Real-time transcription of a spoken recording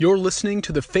You're listening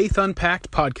to the Faith Unpacked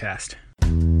podcast.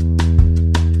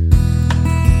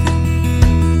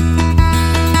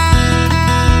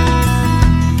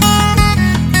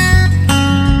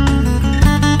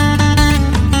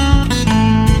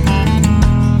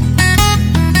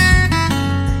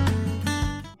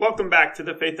 Welcome back to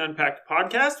the Faith Unpacked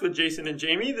podcast with Jason and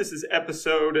Jamie. This is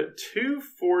episode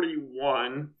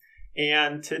 241,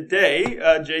 and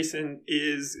today Jason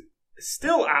is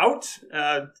still out.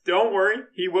 Don't worry,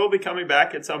 he will be coming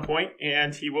back at some point,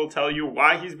 and he will tell you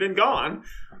why he's been gone.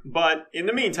 But in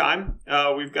the meantime,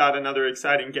 we've got another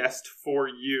exciting guest for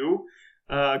you.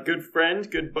 Good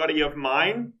friend, good buddy of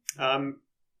mine,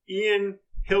 Ian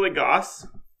Hilligoss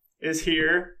is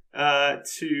here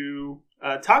to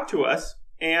talk to us.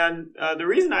 And the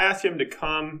reason I asked him to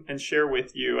come and share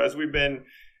with you, as we've been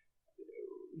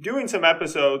doing some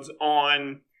episodes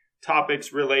on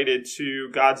topics related to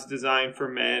God's design for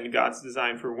men, God's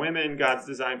design for women, God's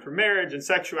design for marriage and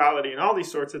sexuality and all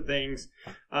these sorts of things,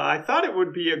 I thought it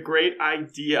would be a great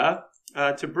idea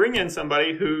to bring in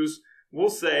somebody who's, we'll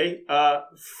say,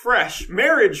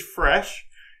 marriage fresh,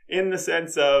 in the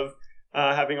sense of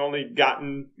having only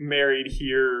gotten married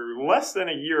here less than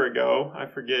a year ago. I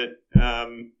forget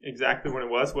exactly when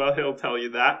it was. Well, he'll tell you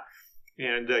that,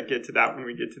 and get to that when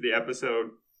we get to the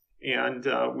episode. And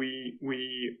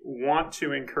we want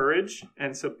to encourage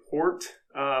and support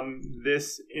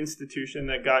this institution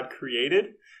that God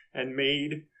created and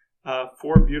made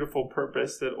for a beautiful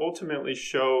purpose that ultimately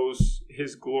shows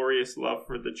His glorious love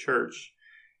for the church.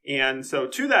 And so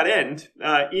to that end,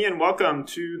 Ian, welcome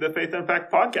to the Faith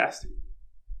Unpacked podcast.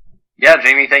 Yeah,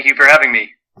 Jamie, thank you for having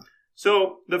me.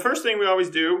 So the first thing we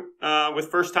always do with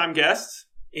first-time guests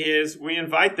is we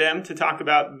invite them to talk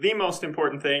about the most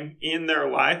important thing in their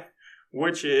life,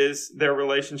 which is their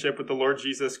relationship with the Lord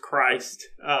Jesus Christ.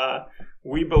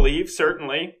 We believe,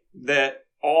 certainly, that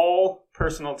all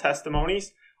personal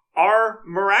testimonies are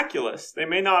miraculous. They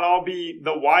may not all be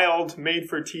the wild,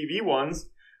 made-for-TV ones,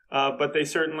 but they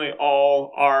certainly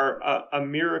all are a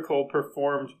miracle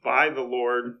performed by the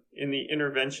Lord in the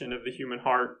intervention of the human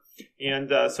heart. And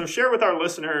so share with our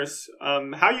listeners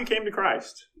how you came to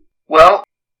Christ. Well,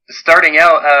 starting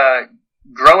out,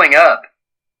 growing up,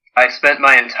 I spent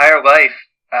my entire life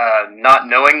not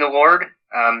knowing the Lord,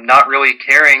 not really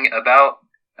caring about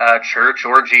church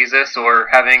or Jesus or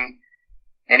having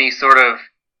any sort of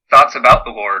thoughts about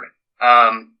the Lord.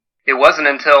 It wasn't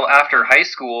until after high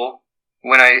school,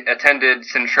 when I attended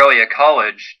Centralia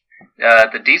College,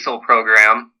 the Diesel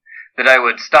program, that I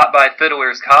would stop by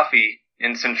Fiddler's Coffee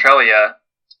in Centralia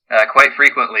quite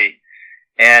frequently.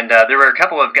 And there were a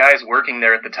couple of guys working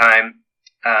there at the time.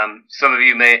 Some of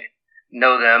you may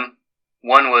know them.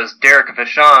 One was Derek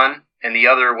Vachon, and the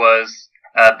other was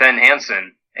Ben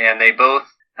Hansen. And they both,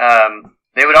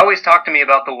 they would always talk to me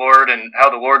about the Lord and how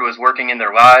the Lord was working in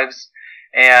their lives.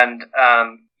 And,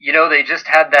 they just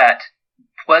had that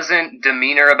pleasant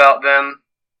demeanor about them,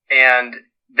 and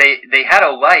they had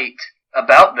a light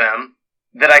about them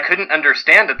that I couldn't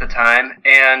understand at the time,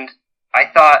 and I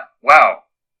thought, wow,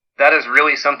 that is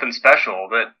really something special,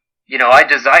 that, I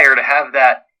desire to have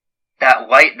that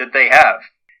light that they have.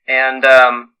 And,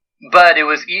 but it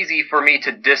was easy for me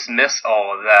to dismiss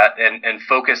all of that and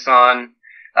focus on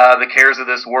the cares of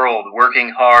this world,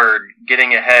 working hard,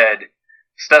 getting ahead,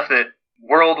 stuff that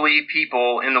worldly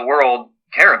people in the world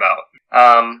care about.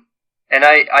 And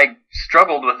I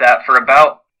struggled with that for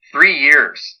about 3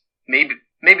 years, maybe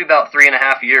about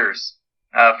 3.5 years,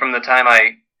 from the time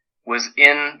I was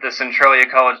in the Centralia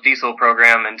College Diesel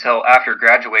program until after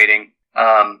graduating.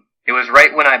 It was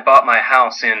right when I bought my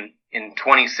house in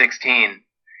 2016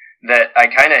 that I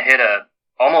kind of hit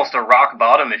almost a rock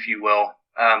bottom, if you will,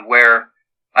 where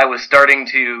I was starting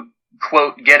to,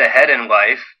 quote, get ahead in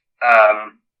life,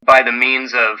 by the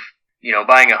means of,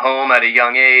 buying a home at a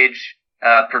young age,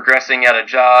 progressing at a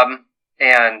job,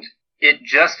 and it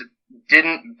just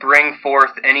didn't bring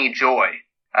forth any joy.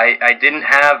 I didn't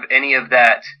have any of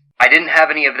that. I didn't have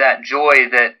any of that joy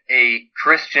that a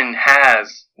Christian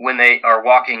has when they are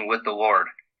walking with the Lord.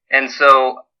 And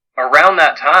so around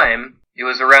that time, it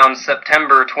was around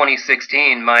September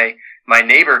 2016, my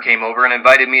neighbor came over and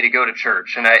invited me to go to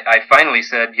church. And I finally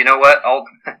said, you know what,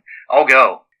 I'll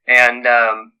go. And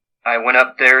I went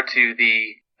up there to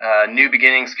the New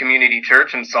Beginnings Community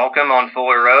Church in Salcombe on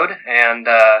Fuller Road, and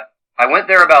I went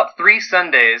there about 3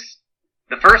 Sundays.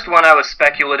 The first one I was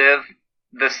speculative.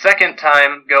 The second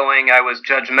time going, I was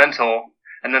judgmental,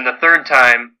 and then the third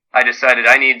time I decided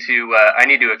I need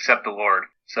to accept the Lord.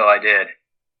 So I did.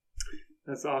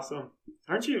 That's awesome.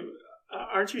 Aren't you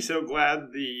so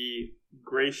glad the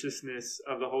graciousness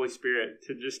of the Holy Spirit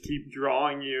to just keep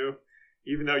drawing you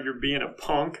even though you're being a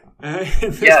punk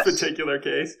in this Yes. particular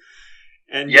case.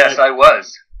 And Yes, yet, I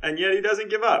was. and yet he doesn't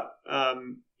give up.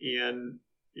 And,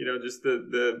 just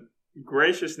the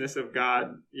graciousness of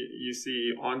God you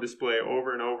see on display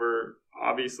over and over,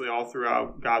 obviously all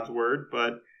throughout God's word,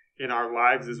 but in our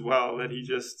lives as well, that he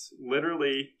just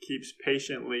literally keeps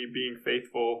patiently being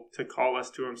faithful to call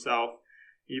us to himself,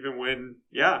 even when,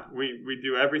 we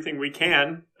do everything we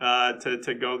can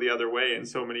to go the other way in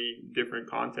so many different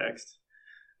contexts.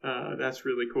 That's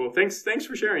really cool. Thanks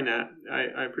for sharing that.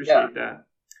 I appreciate that.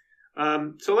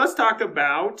 So let's talk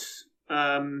about,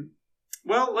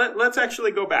 let's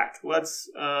actually go back. Let's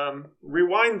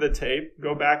rewind the tape,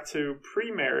 go back to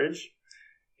pre-marriage,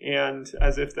 and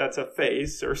as if that's a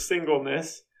phase or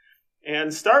singleness,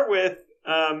 and start with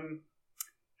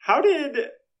how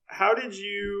did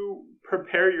you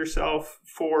prepare yourself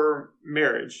for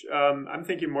marriage? I'm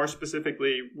thinking more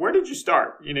specifically, where did you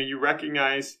start? You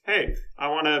recognize, hey, I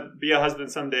want to be a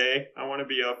husband someday. I want to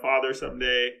be a father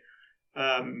someday.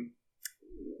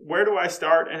 Where do I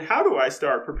start, and how do I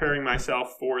start preparing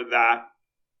myself for that?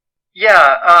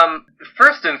 Yeah,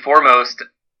 first and foremost,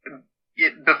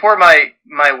 before my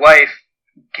wife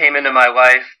came into my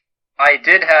life, I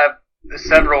did have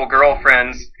several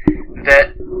girlfriends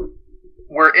that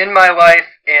were in my life,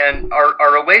 and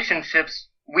our relationships,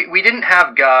 we didn't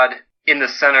have God in the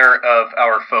center of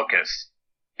our focus.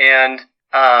 And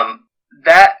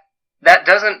that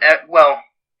doesn't,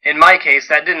 in my case,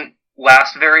 that didn't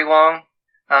last very long.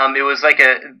 It was like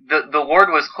the Lord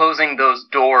was closing those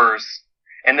doors,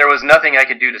 and there was nothing I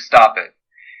could do to stop it.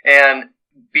 And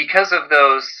because of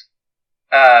those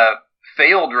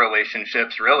failed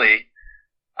relationships, really,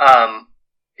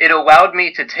 it allowed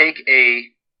me to take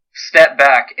a step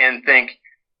back and think,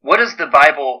 what does the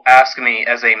Bible ask me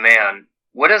as a man?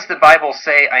 What does the Bible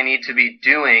say I need to be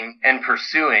doing and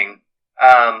pursuing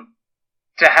to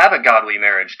have a godly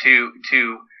marriage, to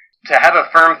have a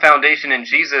firm foundation in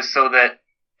Jesus, so that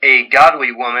a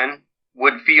godly woman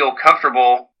would feel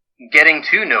comfortable getting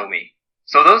to know me?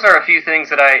 So those are a few things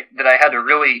that I had to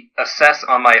really assess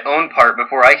on my own part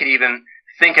before I could even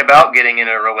think about getting in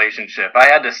a relationship. I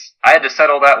had to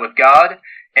settle that with God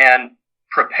and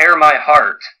prepare my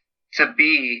heart to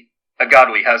be a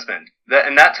godly husband.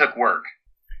 And that took work.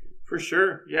 For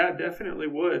sure. Yeah, definitely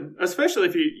would. Especially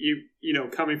if you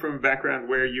coming from a background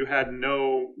where you had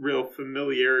no real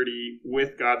familiarity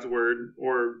with God's word,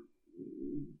 or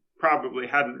probably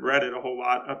hadn't read it a whole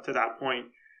lot up to that point.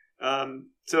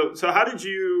 So how did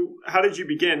you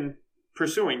begin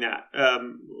pursuing that?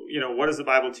 What does the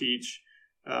Bible teach?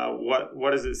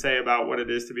 What does it say about what it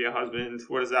is to be a husband?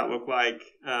 What does that look like?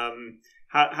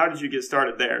 How did you get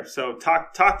started there? So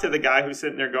talk to the guy who's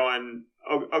sitting there going,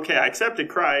 oh, okay, I accepted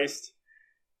Christ,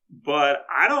 but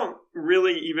I don't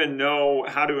really even know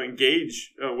how to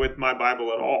engage with my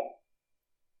Bible at all.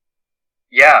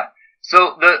 Yeah.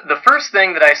 So the first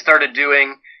thing that I started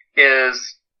doing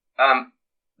is,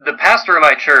 the pastor of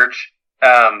my church,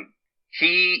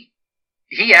 he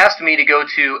asked me to go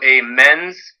to a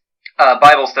men's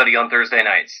Bible study on Thursday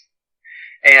nights.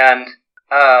 And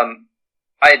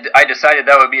I decided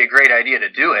that would be a great idea to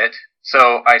do it,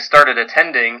 so I started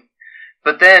attending.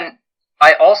 But then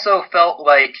I also felt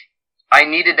like I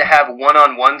needed to have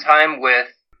one-on-one time with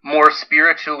more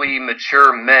spiritually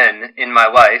mature men in my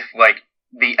life, like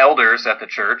the elders at the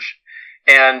church,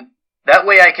 and that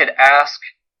way I could ask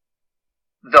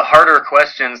the harder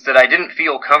questions that I didn't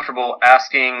feel comfortable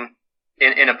asking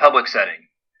in a public setting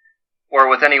or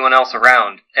with anyone else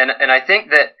around. And I think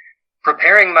that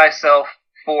preparing myself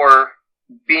for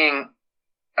being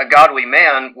a godly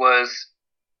man was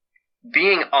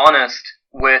being honest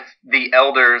with the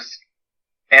elders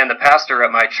and the pastor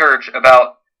at my church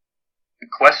about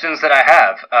questions that I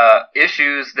have,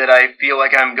 issues that I feel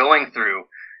like I'm going through,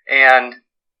 and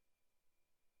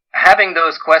having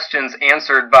those questions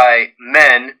answered by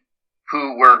men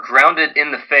who were grounded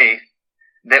in the faith,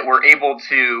 that were able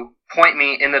to point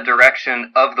me in the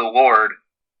direction of the Lord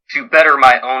to better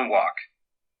my own walk.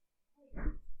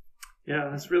 Yeah,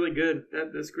 that's really good.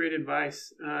 That's great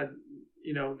advice. I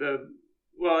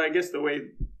guess the way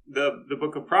the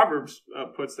book of Proverbs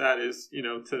puts that is,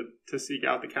 to seek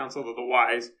out the counsel of the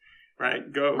wise,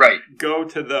 right? Go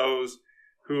to those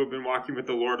who have been walking with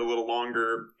the Lord a little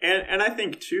longer. And I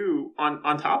think too,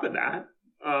 on top of that,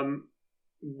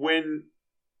 when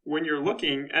you're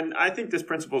looking, and I think this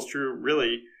principle is true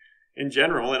really in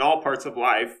general, in all parts of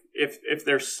life, if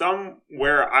there's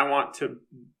somewhere I want to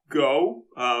go,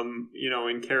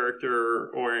 in character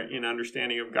or in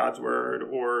understanding of God's word,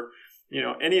 or,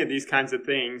 any of these kinds of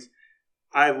things,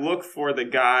 I look for the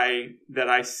guy that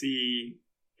I see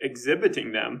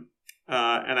exhibiting them,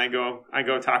 and I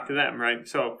go talk to them, right?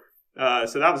 So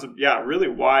that was a really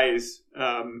wise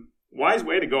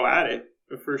way to go at it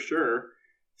for sure.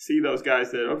 See those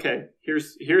guys that, okay,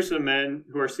 here's some men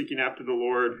who are seeking after the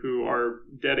Lord, who are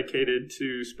dedicated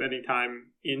to spending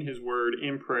time in His Word,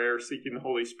 in prayer, seeking the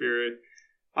Holy Spirit.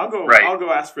 I'll go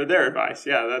ask for their advice.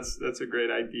 Yeah, that's a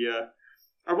great idea.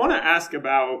 I want to ask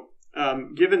about,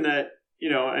 given that,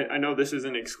 I know this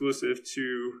isn't exclusive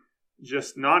to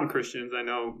just non-Christians. I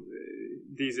know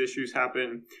these issues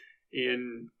happen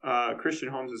in Christian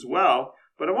homes as well.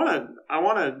 But I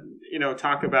want to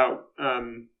talk about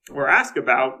or ask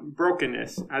about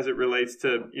brokenness as it relates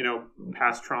to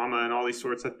past trauma and all these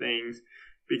sorts of things,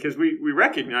 because we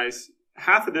recognize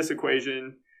half of this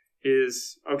equation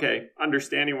is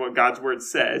understanding what God's Word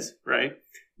says, right?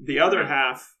 The other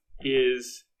half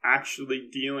is actually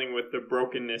dealing with the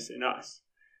brokenness in us,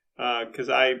 because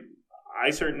I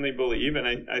certainly believe, and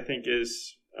I think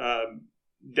is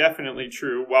definitely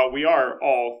true, while we are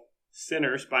all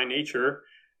sinners by nature,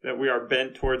 that we are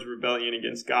bent towards rebellion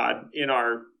against God in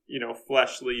our,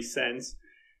 fleshly sense.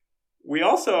 We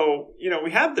also,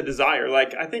 we have the desire,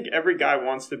 like I think every guy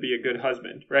wants to be a good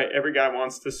husband, right? Every guy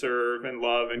wants to serve and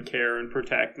love and care and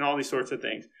protect and all these sorts of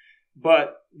things.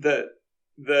 But the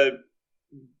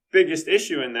biggest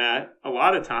issue in that a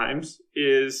lot of times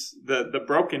is the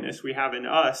brokenness we have in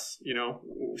us,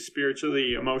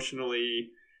 spiritually,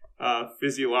 emotionally,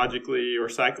 physiologically or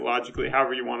psychologically,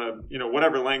 however you want to,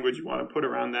 whatever language you want to put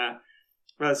around that.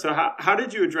 So how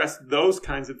did you address those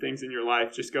kinds of things in your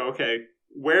life? Just go, okay,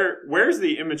 where's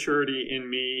the immaturity in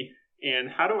me, and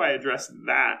how do I address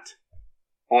that?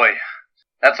 Boy,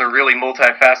 that's a really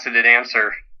multifaceted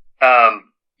answer.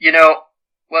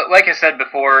 Like I said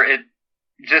before, it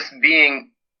just being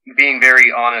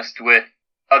very honest with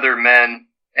other men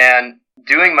and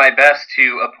doing my best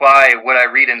to apply what I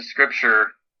read in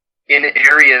Scripture in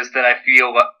areas that I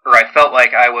felt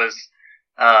like I was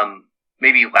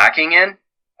maybe lacking in.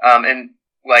 And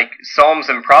like Psalms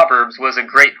and Proverbs was a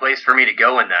great place for me to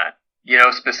go in that.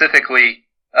 Specifically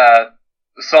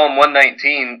Psalm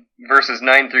 119 verses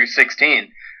 9 through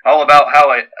 16, all about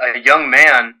how a young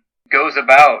man goes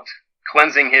about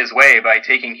cleansing his way by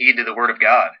taking heed to the Word of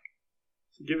God.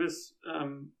 So give us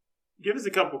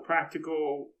a couple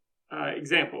practical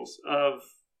examples of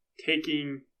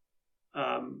taking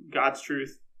God's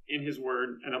truth in His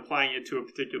Word and applying it to a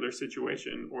particular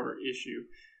situation or issue.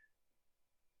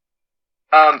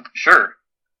 Sure.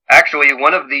 Actually,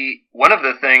 one of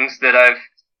the things that I've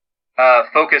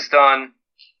focused on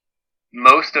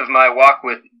most of my walk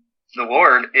with the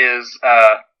Lord is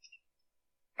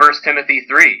 1 Timothy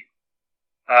 3,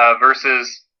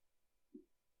 verses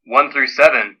 1 through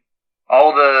 7.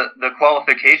 All the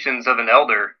qualifications of an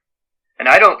elder, and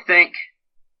I don't think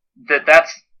that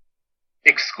that's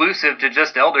exclusive to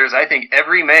just elders. I think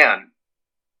every man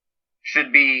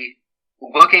should be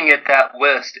looking at that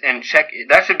list and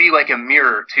that should be like a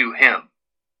mirror to him,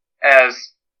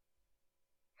 as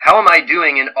how am I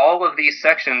doing in all of these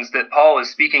sections that Paul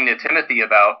is speaking to Timothy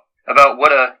about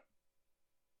what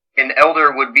an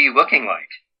elder would be looking like.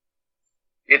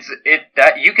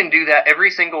 That you can do that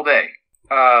every single day.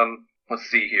 Let's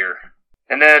see here.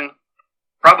 And then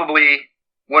probably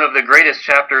one of the greatest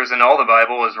chapters in all the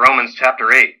Bible is Romans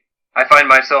chapter 8. I find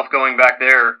myself going back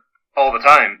there all the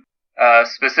time.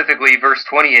 Specifically verse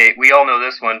 28, we all know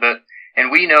this one,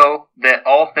 and we know that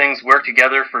all things work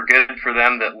together for good for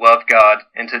them that love God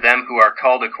and to them who are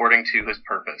called according to His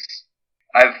purpose.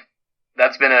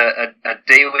 That's been a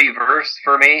daily verse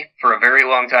for me for a very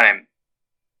long time.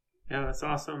 Yeah, that's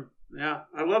awesome. Yeah,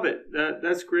 I love it.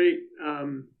 That's great,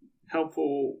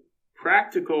 helpful,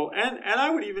 practical, and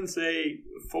I would even say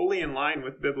fully in line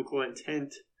with biblical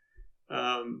intent.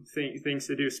 Things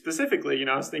to do. Specifically,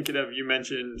 I was thinking of, you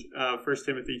mentioned 1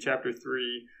 Timothy chapter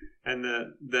 3 and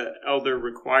the elder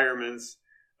requirements.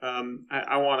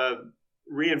 I want to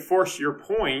reinforce your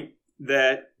point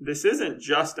that this isn't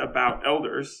just about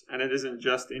elders, and it isn't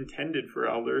just intended for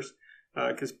elders,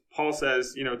 because Paul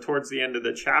says, towards the end of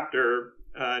the chapter,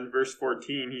 in verse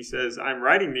 14, he says, I'm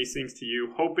writing these things to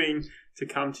you, hoping to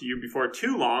come to you before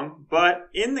too long, but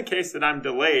in the case that I'm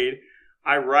delayed,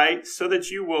 I write so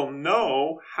that you will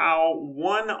know how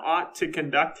one ought to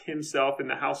conduct himself in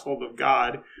the household of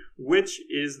God, which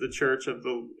is the church of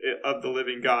the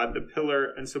living God, the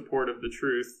pillar and support of the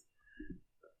truth.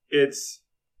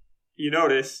 You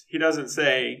notice, he doesn't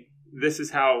say this is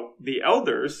how the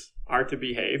elders are to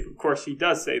behave. Of course, he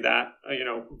does say that,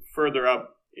 further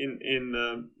up in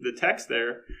the text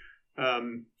there.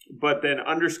 But then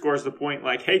underscores the point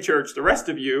like, hey, church, the rest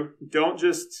of you, don't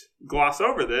just gloss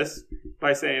over this.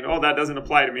 by saying, oh, that doesn't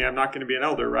apply to me, I'm not going to be an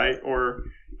elder, right? Or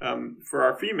for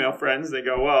our female friends, they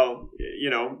go, well,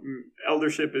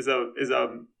 eldership is a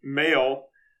male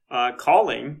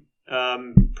calling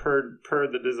per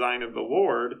the design of the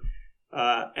Lord.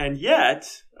 And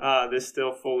yet, this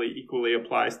still fully equally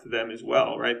applies to them as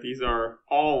well, right? These are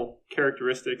all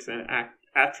characteristics and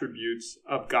attributes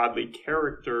of godly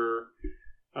character,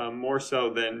 more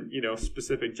so than,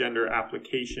 specific gender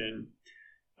application.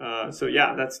 So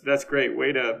yeah, that's great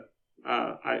way to,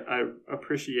 I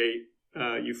appreciate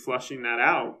you flushing that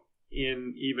out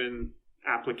in even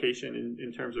application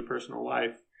in terms of personal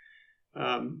life.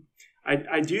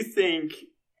 I do think,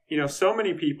 so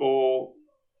many people,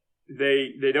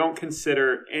 they don't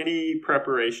consider any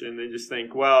preparation. They just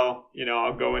think, well,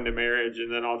 I'll go into marriage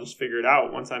and then I'll just figure it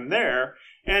out once I'm there.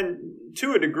 And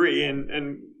to a degree,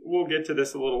 and we'll get to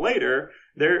this a little later,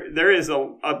 there is a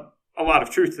lot of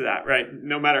truth to that, right?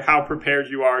 No matter how prepared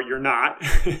you are, you're not.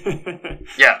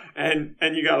 Yeah. And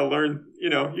you got to learn, you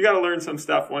got to learn some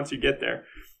stuff once you get there.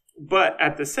 But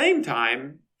at the same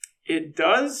time, it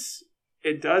does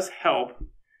help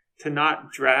to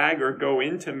not drag or go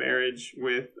into marriage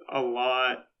with a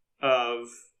lot of,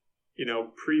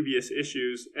 previous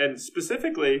issues. And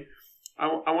specifically,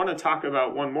 I want to talk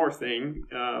about one more thing.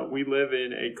 We live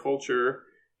in a culture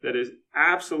that is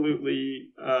absolutely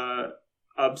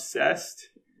obsessed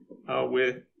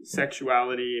with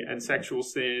sexuality and sexual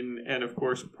sin, and of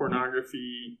course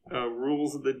pornography,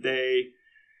 rules of the day.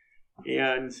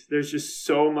 And there's just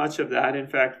so much of that. In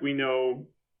fact, we know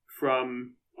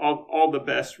from all the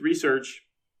best research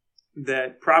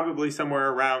that probably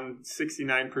somewhere around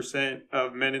 69%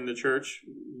 of men in the church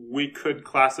we could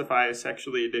classify as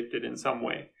sexually addicted in some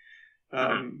way.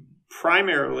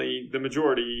 Primarily, the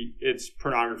majority, it's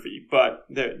pornography, but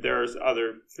there's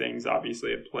other things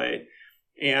obviously at play.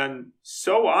 And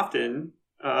so often,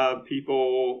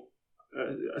 people,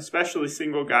 especially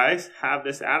single guys, have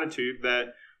this attitude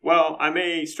that, well, I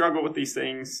may struggle with these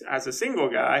things as a single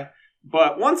guy,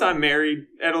 but once I'm married,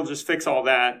 it'll just fix all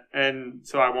that, and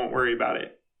so I won't worry about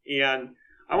it. And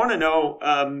I want to know,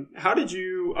 how did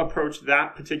you approach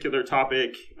that particular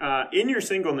topic in your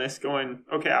singleness, going,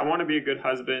 okay, I want to be a good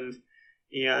husband,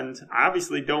 and I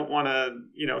obviously don't want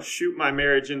to, shoot my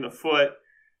marriage in the foot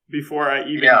before I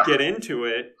even get into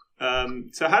it.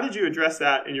 So how did you address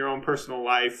that in your own personal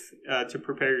life to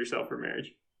prepare yourself for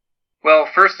marriage? Well,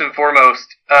 first and foremost,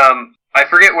 I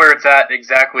forget where it's at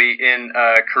exactly in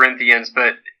Corinthians,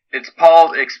 but it's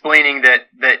Paul explaining that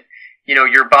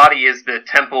your body is the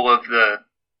temple of the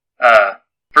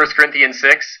 1 Corinthians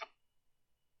 6.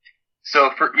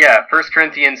 So 1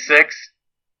 Corinthians 6,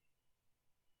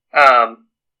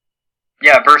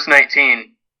 verse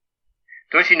 19.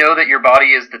 Don't you know that your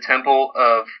body is the temple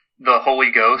of the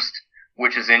Holy Ghost,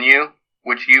 which is in you,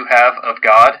 which you have of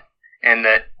God, and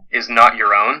that is not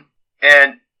your own?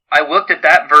 And I looked at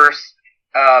that verse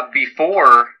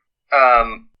before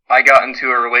I got into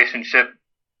a relationship,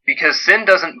 because sin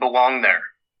doesn't belong there,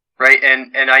 right?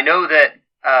 And I know that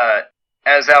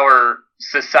as our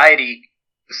society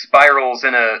spirals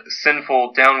in a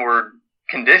sinful downward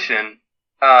condition,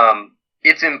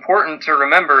 it's important to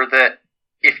remember that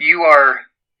if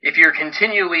you're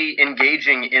continually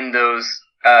engaging in those,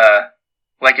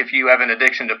 like if you have an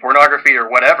addiction to pornography or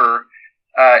whatever,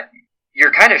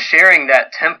 you're kind of sharing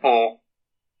that temple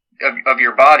of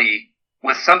your body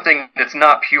with something that's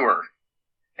not pure.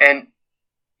 And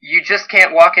you just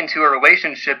can't walk into a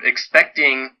relationship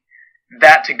expecting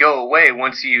that to go away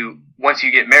once you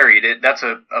get married. That's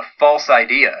a false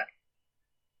idea.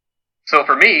 So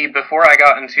for me, before I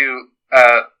got into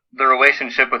the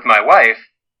relationship with my wife,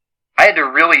 I had to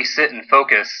really sit and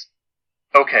focus.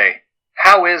 Okay,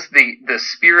 how is the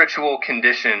spiritual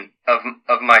condition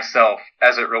of myself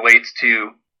as it relates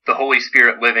to the Holy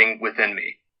Spirit living within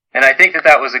me? And I think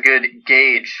that was a good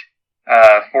gauge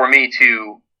for me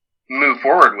to move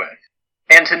forward with,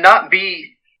 and to not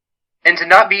be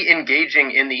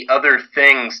engaging in the other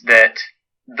things that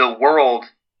the world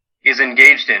is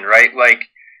engaged in, right? Like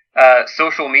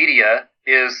social media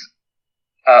is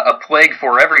a plague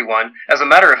for everyone. As a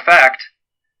matter of fact,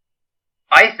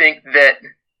 I think that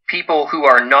people who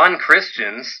are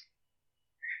non-Christians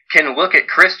can look at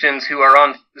Christians who are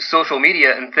on social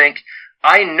media and think,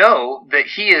 I know that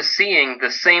he is seeing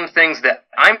the same things that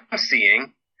I'm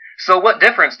seeing, so what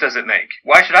difference does it make?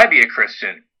 Why should I be a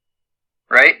Christian?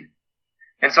 Right?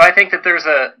 And so I think that there's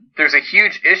a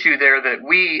huge issue there that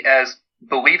we as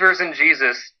believers in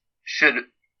Jesus should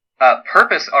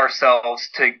purpose ourselves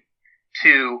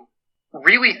to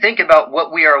really think about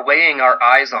what we are laying our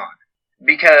eyes on.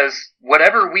 Because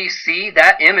whatever we see,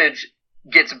 that image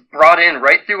gets brought in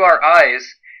right through our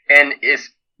eyes, and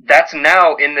that's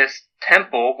now in this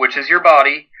temple, which is your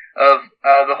body, of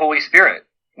the Holy Spirit.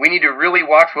 We need to really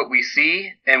watch what we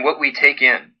see and what we take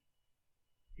in.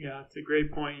 Yeah, it's a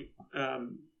great point.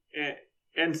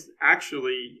 And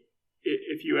actually,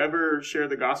 if you ever share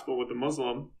the gospel with a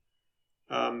Muslim,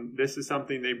 this is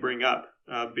something they bring up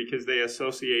because they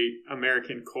associate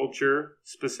American culture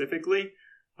specifically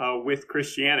with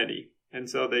Christianity. And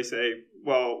so they say,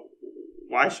 well,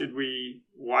 why should we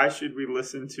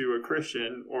listen to a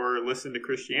Christian or listen to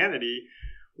Christianity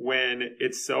when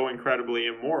it's so incredibly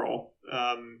immoral?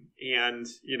 And,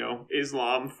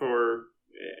 Islam, for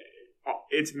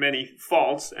its many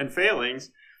faults and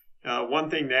failings, one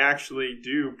thing they actually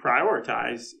do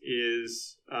prioritize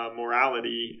is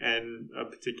morality and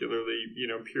particularly,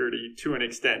 purity to an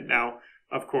extent. Now,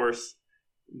 of course,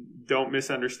 don't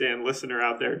misunderstand, listener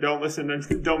out there. Don't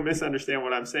misunderstand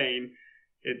what I'm saying.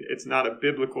 It's not a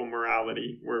biblical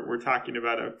morality. We're talking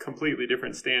about a completely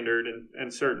different standard,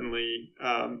 and certainly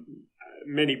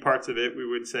many parts of it we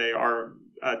would say are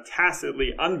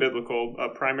tacitly unbiblical,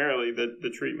 primarily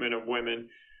the treatment of women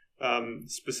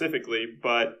specifically,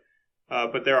 but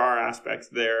there are aspects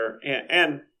there,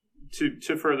 and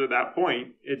to further that point,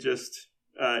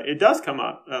 it does come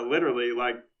up literally,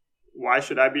 like, why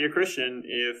should I be a Christian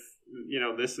if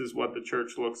this is what the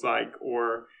church looks like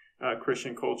or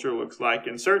Christian culture looks like?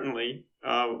 And certainly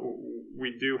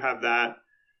we do have that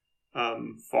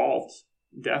fault,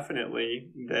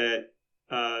 definitely, that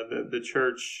the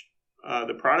church,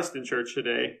 the Protestant church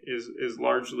today is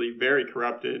largely very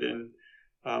corrupted and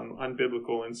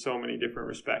unbiblical in so many different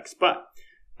respects. But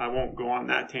I won't go on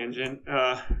that tangent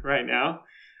right now.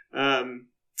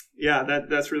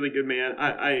 That's really good, man.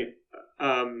 I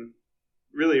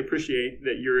really appreciate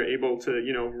that you're able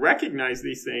to recognize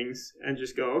these things and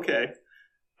just go, okay,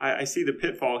 I see the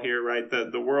pitfall here, right?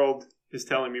 The world is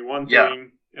telling me one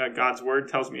thing, God's word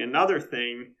tells me another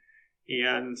thing,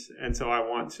 and so I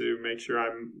want to make sure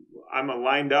I'm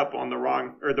aligned up on the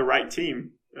right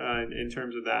team in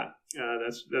terms of that.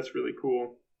 That's really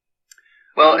cool.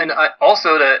 Well, and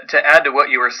also to add to what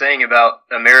you were saying about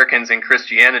Americans and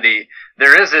Christianity,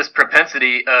 there is this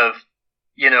propensity of,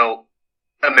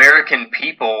 American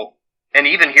people, and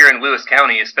even here in Lewis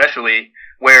County especially,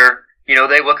 where,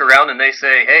 they look around and they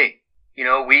say, hey,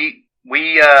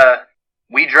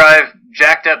 we drive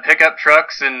jacked up pickup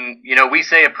trucks, and, we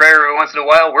say a prayer every once in a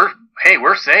while,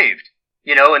 we're saved.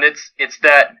 And it's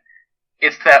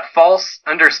that false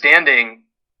understanding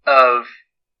of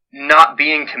not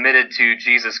being committed to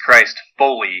Jesus Christ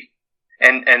fully.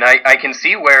 And I can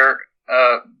see where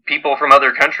people from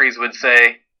other countries would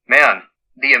say, man,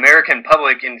 the American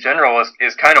public in general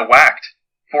is kind of whacked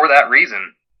for that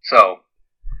reason. So.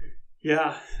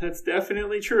 Yeah, that's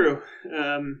definitely true.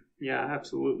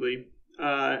 Absolutely.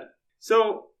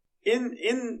 So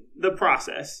in the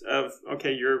process of,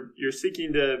 okay, you're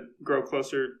seeking to grow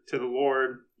closer to the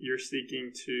Lord, you're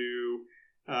seeking to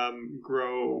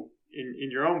grow in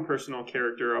your own personal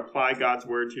character, apply God's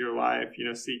word to your life,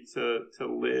 seek to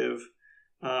live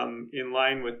in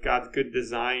line with God's good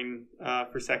design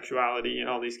for sexuality and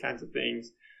all these kinds of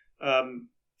things.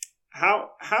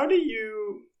 How did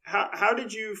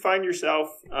you find yourself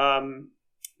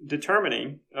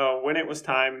determining when it was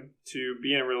time to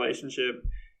be in a relationship,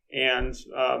 and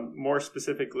more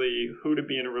specifically, who to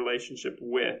be in a relationship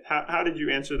with? How did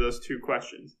you answer those two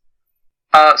questions?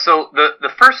 So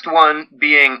the first one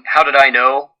being, how did I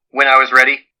know when I was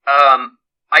ready?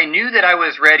 I knew that I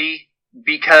was ready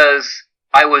because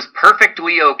I was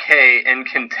perfectly okay and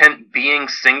content being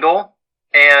single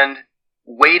and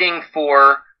waiting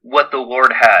for what the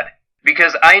Lord had.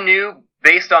 Because I knew,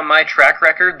 based on my track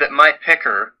record, that my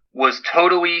picker was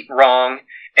totally wrong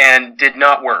and did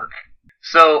not work.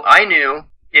 So I knew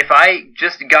if I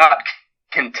just got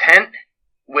content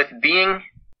with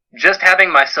just having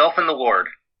myself in the Lord,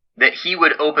 that He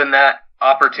would open that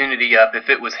opportunity up if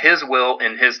it was His will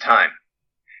and His time.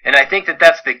 And I think that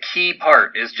that's the key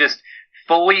part, is just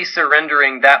fully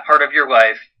surrendering that part of your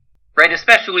life, right?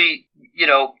 Especially,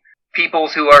 people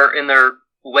who are in their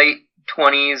late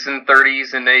 20s and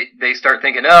 30s, and they start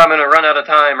thinking, I'm going to run out of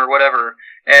time or whatever.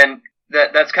 And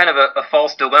that's kind of a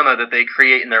false dilemma that they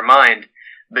create in their mind.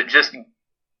 But just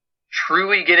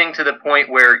truly getting to the point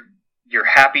where you're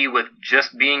happy with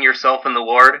just being yourself in the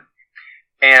Lord.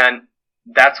 And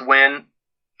that's when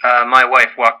my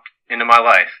wife walked into my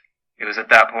life. It was at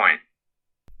that point.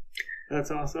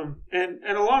 That's awesome. And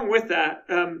along with that,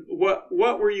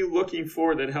 what were you looking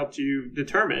for that helped you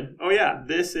determine, oh yeah,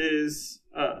 this is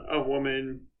a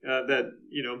woman that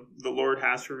the Lord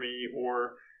has for me,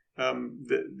 or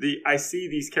I see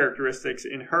these characteristics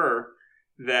in her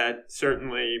that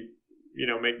certainly,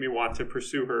 make me want to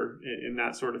pursue her in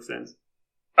that sort of sense.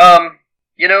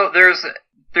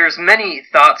 There's many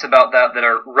thoughts about that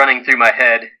are running through my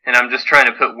head, and I'm just trying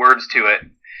to put words to it.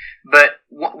 But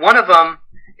one of them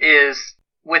is,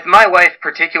 with my wife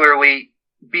particularly,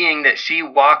 being that she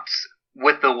walked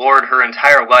with the Lord her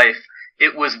entire life,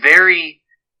 it was very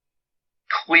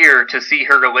clear to see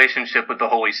her relationship with the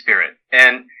Holy Spirit.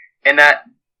 And that,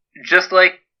 just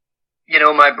like,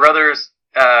 my brothers,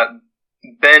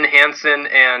 Ben Hansen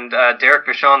and Derek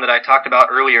Vachon that I talked about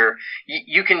earlier,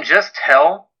 you can just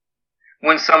tell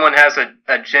when someone has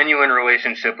a genuine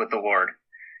relationship with the Lord.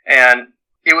 And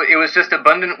it was just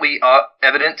abundantly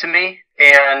evident to me.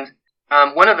 And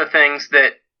one of the things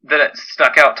that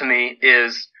stuck out to me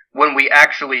is when we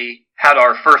actually had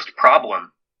our first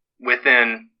problem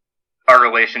within our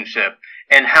relationship,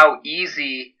 and how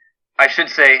easily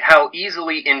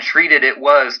entreated it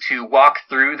was to walk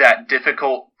through that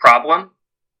difficult problem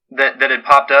that had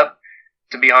popped up.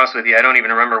 To be honest with you, I don't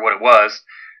even remember what it was,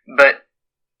 but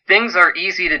things are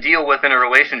easy to deal with in a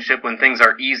relationship when things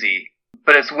are easy,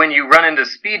 but it's when you run into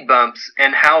speed bumps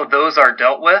and how those are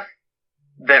dealt with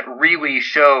that really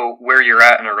show where you're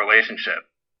at in a relationship.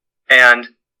 And,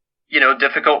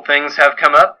 difficult things have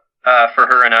come up for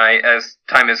her and I as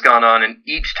time has gone on, and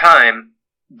each time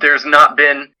there's not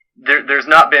been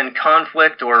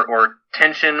conflict or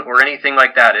tension or anything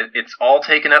like that. It's all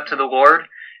taken up to the Lord,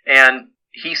 and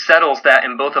He settles that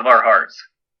in both of our hearts.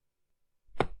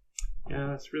 Yeah,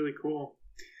 that's really cool.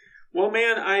 Well,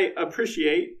 man, I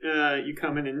appreciate you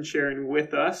coming and sharing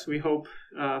with us. We hope,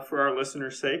 for our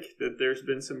listeners' sake, that there's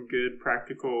been some good,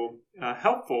 practical,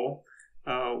 helpful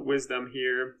wisdom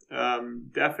here.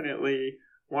 Definitely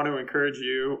want to encourage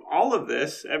you. All of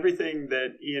this, everything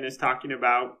that Ian is talking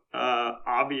about,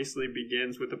 obviously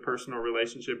begins with a personal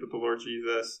relationship with the Lord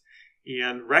Jesus,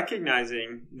 and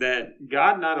recognizing that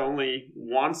God not only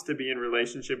wants to be in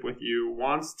relationship with you,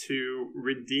 wants to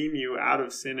redeem you out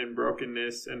of sin and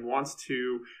brokenness, and wants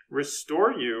to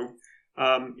restore you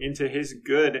into His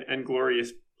good and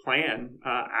glorious plan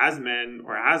as men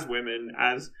or as women,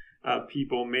 as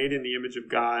people made in the image of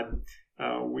God.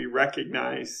 We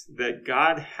recognize that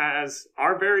God has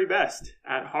our very best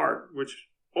at heart, which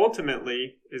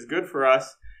ultimately is good for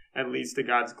us and leads to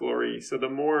God's glory. So the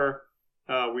more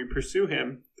we pursue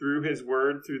Him through His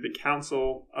Word, through the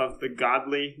counsel of the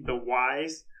godly, the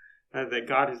wise that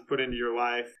God has put into your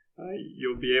life,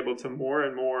 you'll be able to more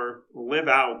and more live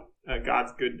out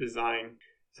God's good design.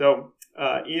 So,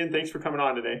 Ian, thanks for coming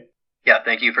on today. Yeah,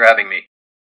 thank you for having me.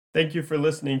 Thank you for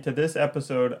listening to this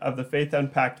episode of the Faith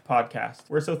Unpacked podcast.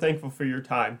 We're so thankful for your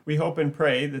time. We hope and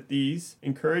pray that these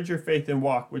encourage your faith and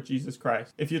walk with Jesus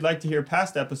Christ. If you'd like to hear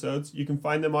past episodes, you can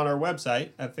find them on our website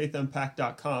at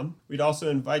faithunpacked.com. We'd also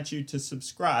invite you to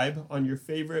subscribe on your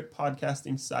favorite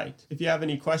podcasting site. If you have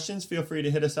any questions, feel free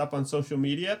to hit us up on social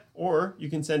media, or you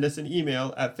can send us an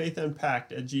email at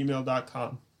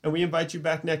faithunpacked@gmail.com. And we invite you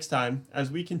back next time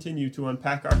as we continue to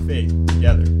unpack our faith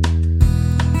together.